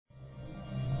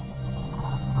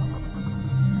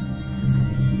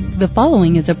The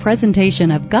following is a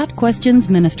presentation of Got Questions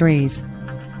Ministries.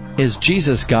 Is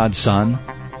Jesus God's Son?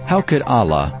 How could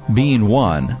Allah, being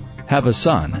one, have a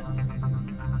son?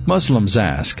 Muslims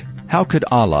ask, how could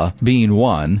Allah, being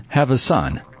one, have a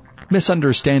son?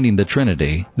 Misunderstanding the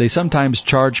Trinity, they sometimes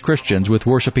charge Christians with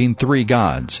worshiping three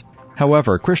gods.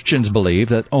 However, Christians believe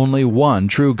that only one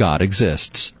true God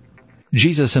exists.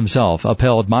 Jesus himself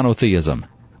upheld monotheism.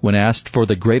 When asked for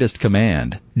the greatest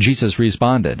command, Jesus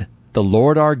responded, "The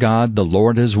Lord our God, the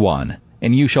Lord is one,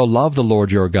 and you shall love the Lord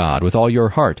your God with all your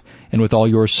heart, and with all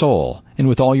your soul, and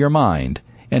with all your mind,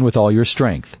 and with all your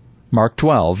strength." Mark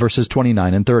 12, verses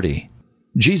 29 and 30.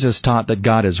 Jesus taught that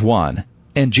God is one,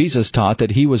 and Jesus taught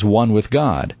that he was one with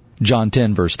God. John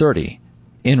 10, verse 30.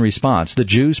 In response, the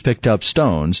Jews picked up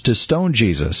stones to stone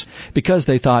Jesus because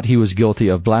they thought he was guilty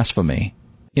of blasphemy.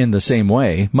 In the same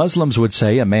way, Muslims would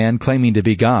say a man claiming to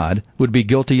be God would be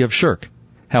guilty of shirk.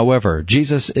 However,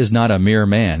 Jesus is not a mere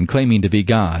man claiming to be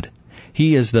God.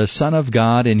 He is the Son of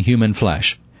God in human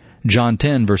flesh. John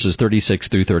 10, verses 36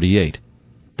 through 38.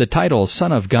 The title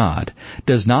Son of God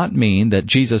does not mean that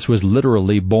Jesus was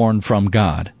literally born from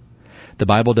God. The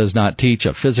Bible does not teach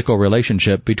a physical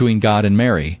relationship between God and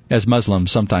Mary, as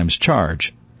Muslims sometimes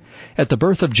charge. At the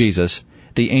birth of Jesus,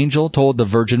 the angel told the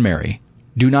Virgin Mary,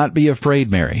 "Do not be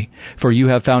afraid, Mary, for you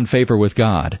have found favor with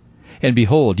God. And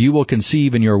behold, you will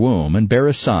conceive in your womb, and bear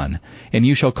a son, and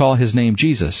you shall call his name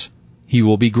Jesus. He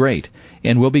will be great,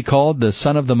 and will be called the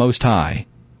Son of the Most High.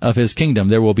 Of his kingdom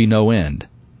there will be no end."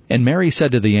 And Mary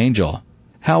said to the angel,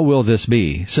 "How will this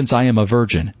be, since I am a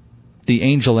virgin?" The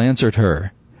angel answered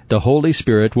her, "The Holy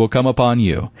Spirit will come upon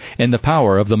you, and the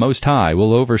power of the Most High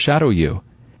will overshadow you.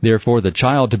 Therefore the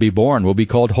child to be born will be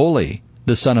called Holy,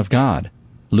 the Son of God."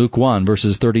 Luke 1,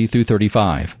 verses 30 through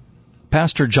 35.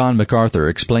 Pastor John MacArthur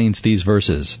explains these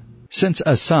verses. Since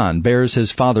a son bears his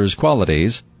father's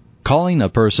qualities, calling a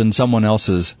person someone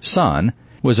else's son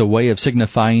was a way of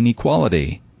signifying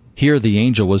equality. Here the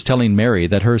angel was telling Mary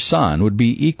that her son would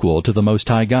be equal to the Most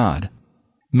High God.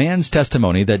 Man's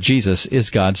testimony that Jesus is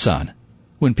God's Son.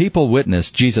 When people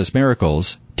witnessed Jesus'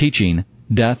 miracles, teaching,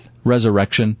 death,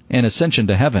 resurrection, and ascension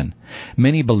to heaven,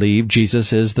 many believed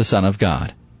Jesus is the Son of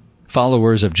God.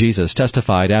 Followers of Jesus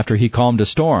testified after he calmed a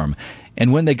storm,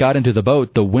 and when they got into the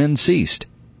boat, the wind ceased.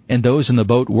 And those in the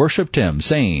boat worshipped him,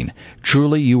 saying,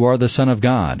 "Truly you are the Son of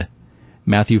God."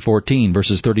 Matthew 14,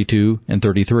 verses 32 and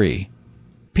 33.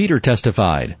 Peter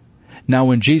testified, "Now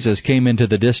when Jesus came into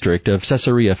the district of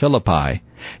Caesarea Philippi,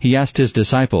 he asked his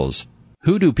disciples,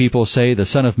 'Who do people say the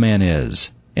Son of Man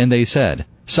is?' And they said,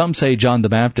 'Some say John the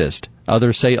Baptist,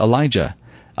 others say Elijah,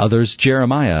 others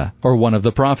Jeremiah, or one of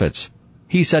the prophets.'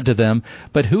 He said to them,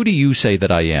 'But who do you say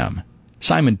that I am?'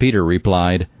 Simon Peter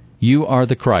replied, 'You are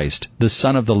the Christ, the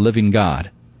Son of the living God.'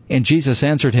 And Jesus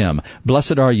answered him,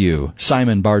 'Blessed are you,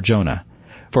 Simon Bar-Jonah,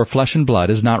 for flesh and blood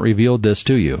has not revealed this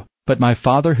to you, but my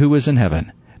Father who is in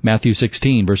heaven." Matthew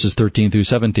 16, verses 13 through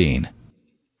 17.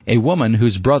 A woman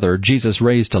whose brother Jesus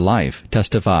raised to life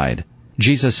testified,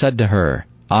 "Jesus said to her,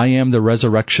 'I am the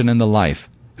resurrection and the life.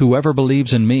 Whoever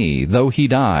believes in me, though he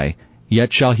die,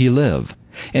 yet shall he live.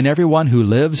 And everyone who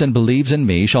lives and believes in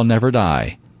me shall never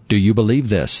die. Do you believe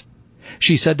this?'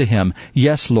 She said to him,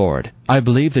 'Yes, Lord, I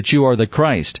believe that you are the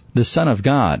Christ, the Son of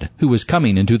God, who is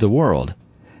coming into the world.'"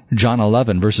 John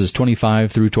 11, verses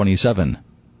 25 through 27.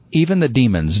 Even the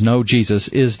demons know Jesus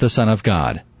is the Son of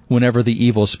God. Whenever the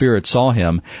evil spirits saw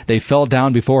him, they fell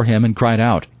down before him and cried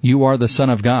out, "You are the Son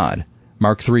of God."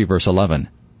 Mark 3, verse 11.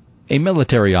 A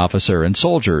military officer and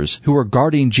soldiers who were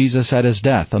guarding Jesus at his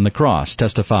death on the cross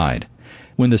testified,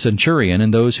 when the centurion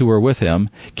and those who were with him,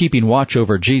 keeping watch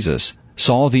over Jesus,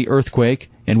 saw the earthquake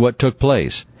and what took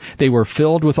place, they were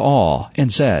filled with awe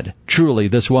and said, "Truly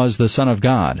this was the Son of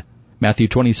God." Matthew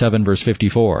 27, verse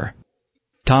 54.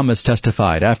 Thomas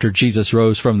testified after Jesus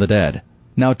rose from the dead.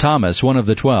 Now Thomas, one of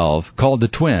the 12, called the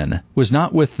twin, was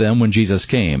not with them when Jesus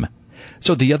came.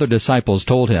 So the other disciples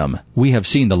told him, "We have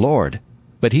seen the Lord."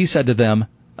 But he said to them,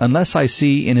 "Unless I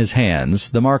see in his hands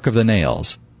the mark of the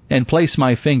nails, and place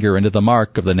my finger into the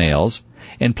mark of the nails,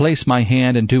 and place my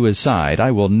hand into his side, I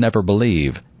will never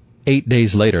believe." 8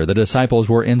 days later the disciples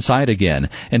were inside again,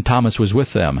 and Thomas was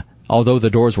with them. Although the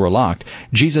doors were locked,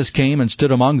 Jesus came and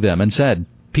stood among them and said,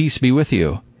 "Peace be with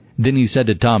you." Then he said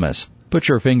to Thomas, "Put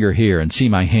your finger here and see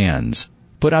my hands.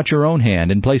 Put out your own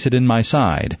hand and place it in my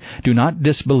side. Do not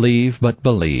disbelieve, but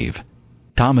believe."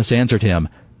 Thomas answered him,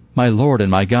 "My Lord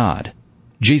and my God."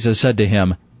 Jesus said to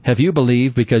him, "Have you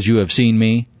believed because you have seen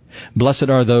me? Blessed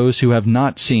are those who have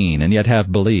not seen and yet have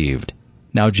believed."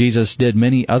 Now Jesus did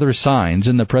many other signs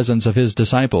in the presence of his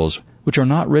disciples, which are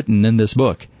not written in this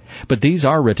book. But these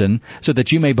are written so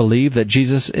that you may believe that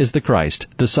Jesus is the Christ,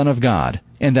 the Son of God,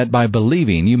 and that by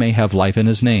believing you may have life in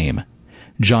His name.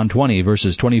 John 20,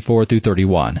 verses 24 through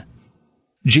 31.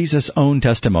 Jesus' own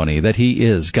testimony that He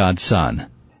is God's Son.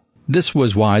 This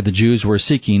was why the Jews were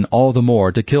seeking all the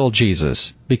more to kill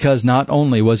Jesus, because not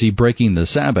only was He breaking the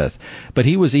Sabbath, but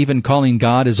He was even calling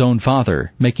God His own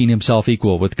Father, making Himself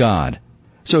equal with God.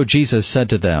 So Jesus said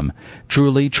to them,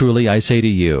 "Truly, truly, I say to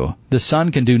you, the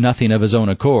Son can do nothing of His own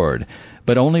accord,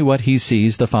 but only what He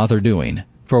sees the Father doing.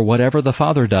 For whatever the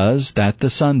Father does, that the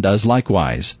Son does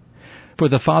likewise. For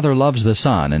the Father loves the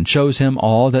Son, and shows Him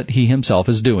all that He Himself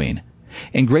is doing.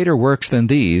 And greater works than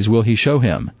these will He show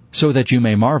Him, so that you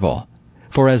may marvel.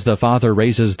 For as the Father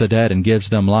raises the dead and gives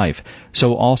them life,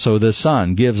 so also the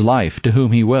Son gives life to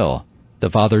whom He will. The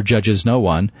Father judges no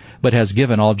one, but has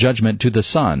given all judgment to the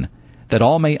Son, that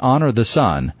all may honor the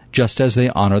Son, just as they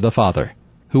honor the Father.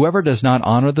 Whoever does not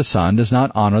honor the Son does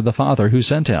not honor the Father who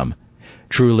sent Him.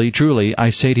 Truly, truly, I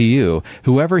say to you,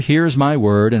 whoever hears my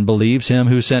word and believes Him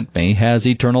who sent me has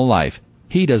eternal life.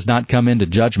 He does not come into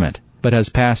judgment, but has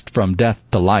passed from death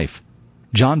to life."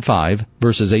 John 5,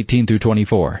 verses 18 through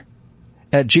 24.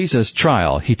 At Jesus'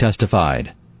 trial, He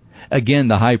testified. Again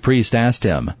the high priest asked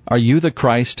Him, "Are you the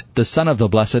Christ, the Son of the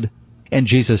Blessed?" And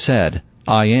Jesus said,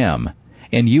 "I am.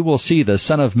 And you will see the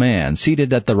Son of Man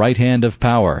seated at the right hand of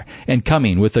power, and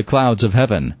coming with the clouds of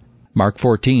heaven." Mark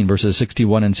 14, verses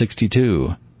 61 and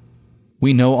 62.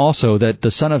 We know also that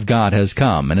the Son of God has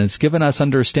come and has given us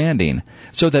understanding,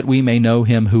 so that we may know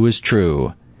Him who is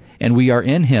true. And we are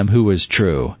in Him who is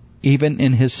true, even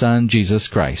in His Son Jesus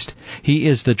Christ. He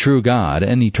is the true God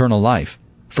and eternal life.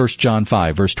 1 John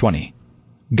 5, verse 20.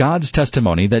 God's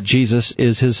testimony that Jesus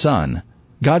is His Son.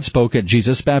 God spoke at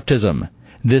Jesus' baptism,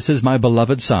 "This is my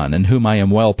beloved Son, in whom I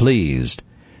am well pleased."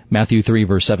 Matthew 3,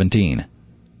 verse 17.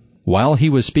 While He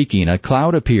was speaking, a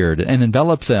cloud appeared and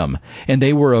enveloped them, and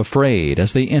they were afraid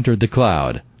as they entered the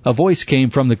cloud. A voice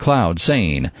came from the cloud,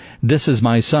 saying, "This is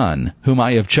my Son, whom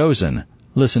I have chosen.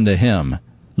 Listen to Him."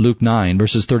 Luke 9,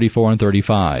 verses 34 and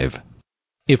 35.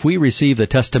 If we receive the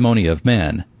testimony of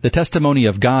men, the testimony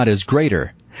of God is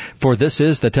greater. For this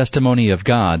is the testimony of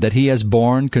God, that He has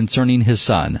borne concerning His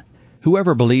Son.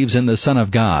 Whoever believes in the Son of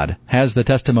God has the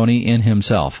testimony in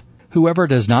himself. Whoever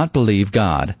does not believe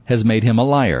God has made him a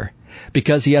liar,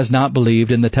 because he has not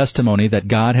believed in the testimony that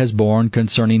God has borne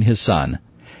concerning His Son.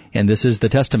 And this is the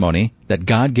testimony, that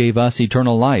God gave us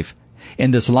eternal life,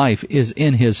 and this life is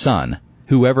in His Son.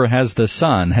 Whoever has the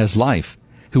Son has life.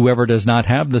 Whoever does not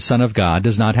have the Son of God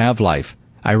does not have life.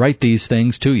 I write these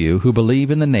things to you who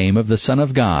believe in the name of the Son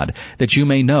of God, that you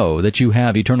may know that you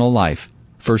have eternal life.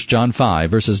 1 John 5,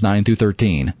 verses 9 through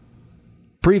 13.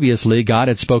 Previously, God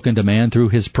had spoken to man through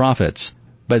His prophets,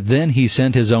 but then He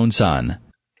sent His own Son.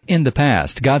 In the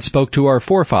past, God spoke to our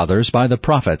forefathers by the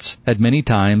prophets at many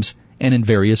times and in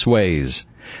various ways.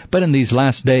 But in these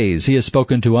last days He has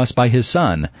spoken to us by His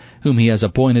Son, whom He has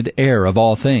appointed heir of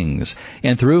all things,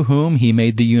 and through whom He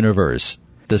made the universe.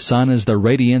 The Son is the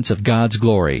radiance of God's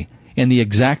glory, and the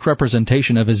exact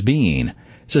representation of His being,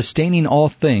 sustaining all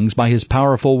things by His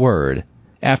powerful word.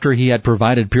 After He had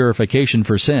provided purification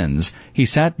for sins, He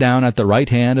sat down at the right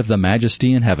hand of the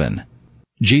Majesty in heaven.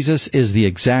 Jesus is the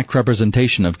exact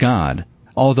representation of God.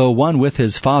 Although one with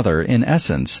His Father in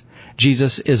essence,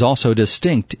 Jesus is also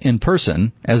distinct in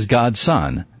person as God's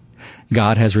Son.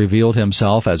 God has revealed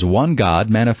Himself as one God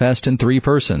manifest in three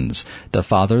persons, the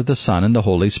Father, the Son, and the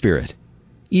Holy Spirit.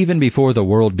 Even before the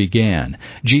world began,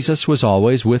 Jesus was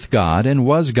always with God and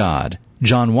was God.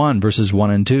 John 1, verses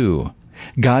 1 and 2.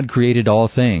 God created all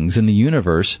things in the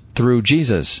universe through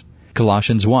Jesus.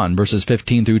 Colossians 1, verses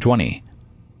 15 through 20.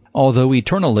 Although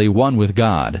eternally one with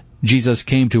God, Jesus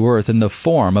came to earth in the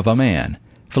form of a man.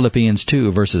 Philippians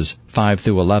 2, verses 5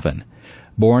 through 11.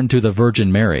 Born to the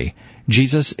Virgin Mary,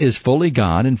 Jesus is fully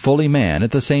God and fully man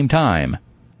at the same time.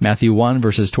 Matthew 1,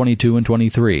 verses 22 and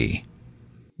 23.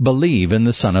 Believe in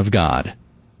the Son of God.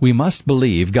 We must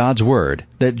believe God's Word,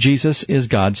 that Jesus is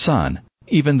God's Son,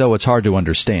 even though it's hard to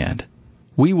understand.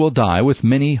 We will die with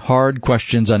many hard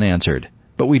questions unanswered,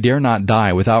 but we dare not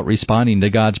die without responding to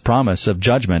God's promise of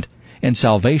judgment and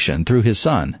salvation through His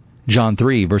Son. John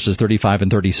 3, verses 35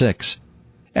 and 36.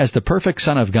 As the perfect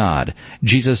Son of God,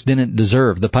 Jesus didn't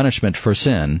deserve the punishment for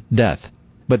sin, death.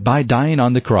 But by dying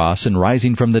on the cross and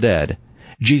rising from the dead,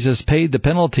 Jesus paid the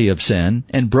penalty of sin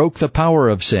and broke the power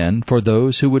of sin for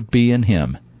those who would be in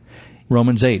Him.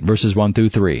 Romans 8, verses 1 through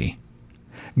 3.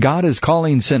 God is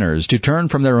calling sinners to turn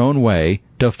from their own way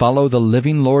to follow the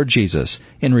living Lord Jesus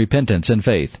in repentance and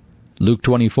faith. Luke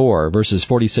 24, verses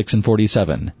 46 and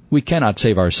 47. We cannot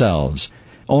save ourselves.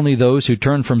 Only those who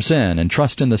turn from sin and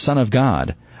trust in the Son of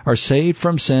God are saved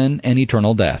from sin and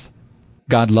eternal death.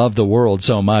 God loved the world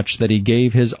so much that He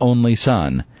gave His only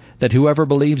Son, that whoever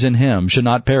believes in Him should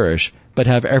not perish, but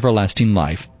have everlasting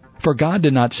life. For God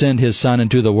did not send His Son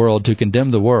into the world to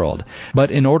condemn the world,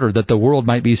 but in order that the world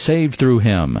might be saved through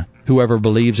Him. Whoever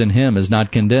believes in Him is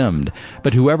not condemned,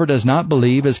 but whoever does not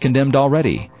believe is condemned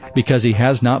already, because he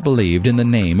has not believed in the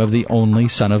name of the only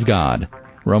Son of God.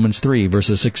 Romans 3,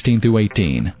 verses 16 through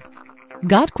 18.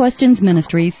 Got Questions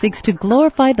Ministry seeks to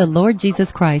glorify the Lord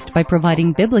Jesus Christ by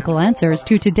providing biblical answers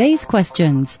to today's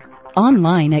questions.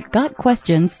 Online at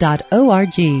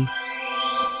GotQuestions.org.